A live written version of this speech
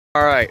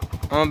Alright,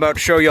 I'm about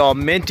to show y'all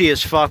minty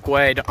as fuck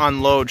way to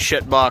unload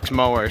shitbox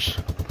mowers.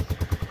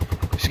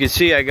 As you can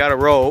see, I got a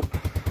rope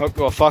hooked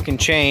to a fucking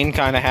chain,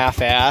 kind of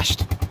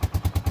half-assed,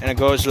 and it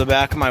goes to the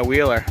back of my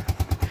wheeler.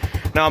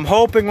 Now I'm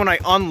hoping when I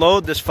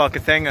unload this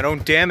fucking thing, I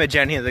don't damage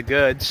any of the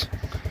goods.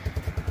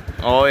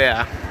 Oh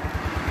yeah.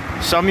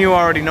 Some of you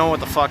already know what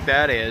the fuck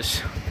that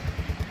is.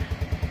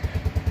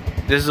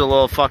 This is a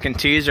little fucking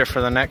teaser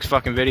for the next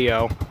fucking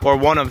video, or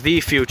one of the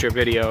future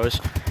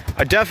videos.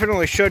 I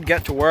definitely should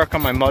get to work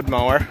on my mud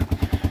mower,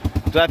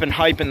 because I've been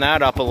hyping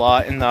that up a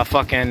lot in the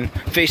fucking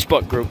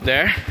Facebook group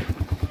there.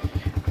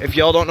 If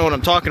y'all don't know what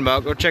I'm talking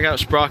about, go check out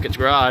Sprocket's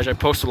Garage. I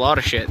post a lot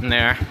of shit in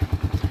there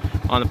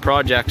on the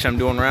projects I'm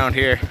doing around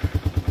here.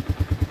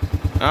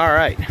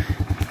 Alright,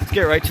 let's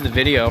get right to the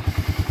video.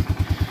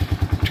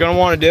 What you're going to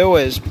want to do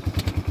is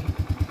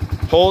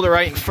hold it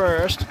right in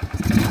first, cover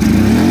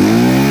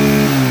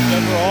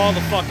all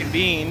the fucking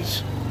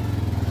beans.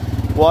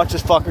 Watch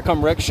this fucker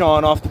come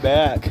rickshawing off the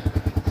back.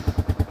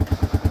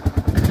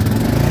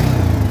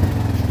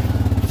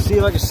 See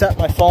if I can set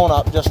my phone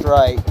up just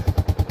right.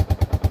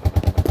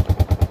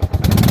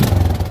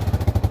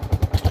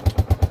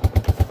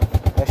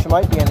 Yeah, she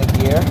might be in the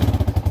gear.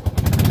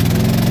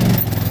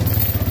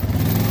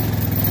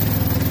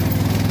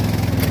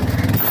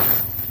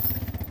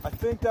 I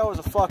think that was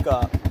a fuck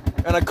up.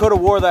 And I could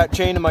have wore that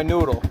chain in my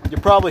noodle. You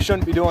probably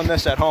shouldn't be doing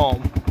this at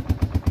home.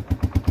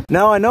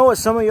 Now I know what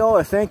some of y'all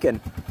are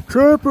thinking.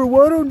 Trapper,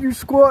 why don't you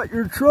squat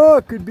your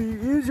truck? It'd be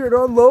easier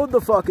to unload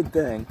the fucking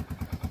thing.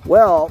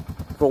 Well,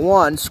 for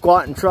one,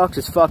 squatting trucks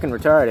is fucking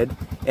retarded.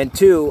 And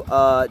two,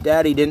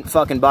 Daddy didn't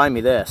fucking buy me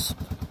this.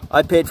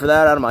 I paid for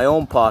that out of my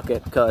own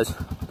pocket because,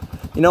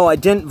 you know, I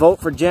didn't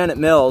vote for Janet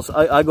Mills.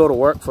 I go to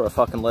work for a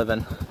fucking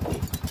living.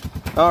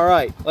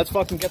 Alright, let's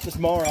fucking get this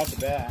mower out the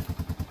back.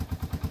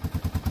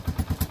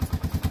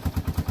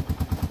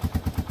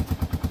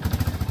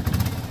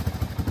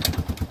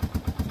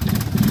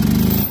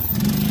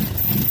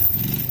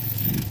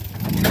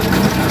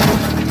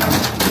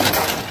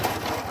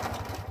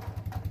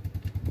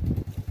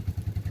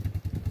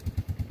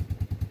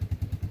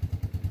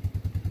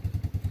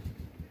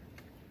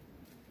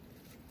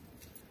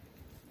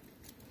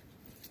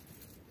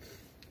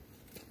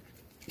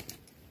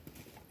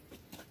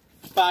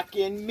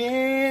 Fucking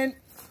mint.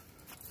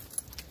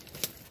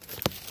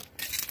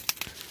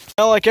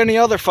 Now, like any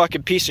other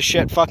fucking piece of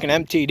shit fucking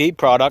MTD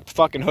product, the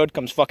fucking hood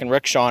comes fucking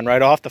rickshawing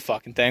right off the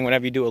fucking thing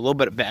whenever you do a little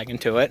bit of bagging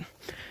to it.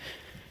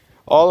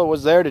 All it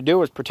was there to do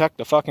was protect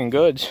the fucking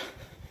goods.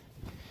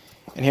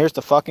 And here's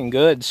the fucking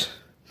goods.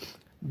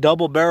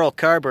 Double barrel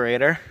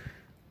carburetor.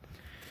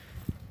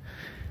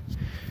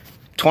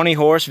 20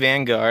 horse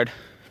Vanguard.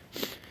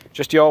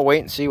 Just y'all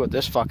wait and see what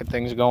this fucking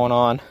thing's going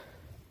on.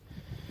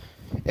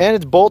 And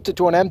it's bolted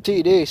to an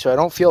MTD, so I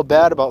don't feel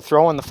bad about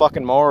throwing the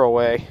fucking mower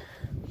away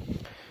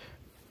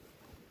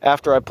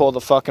after I pull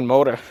the fucking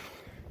motor.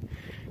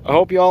 I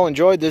hope you all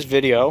enjoyed this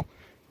video.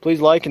 Please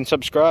like and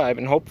subscribe,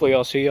 and hopefully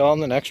I'll see you all in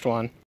the next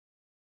one.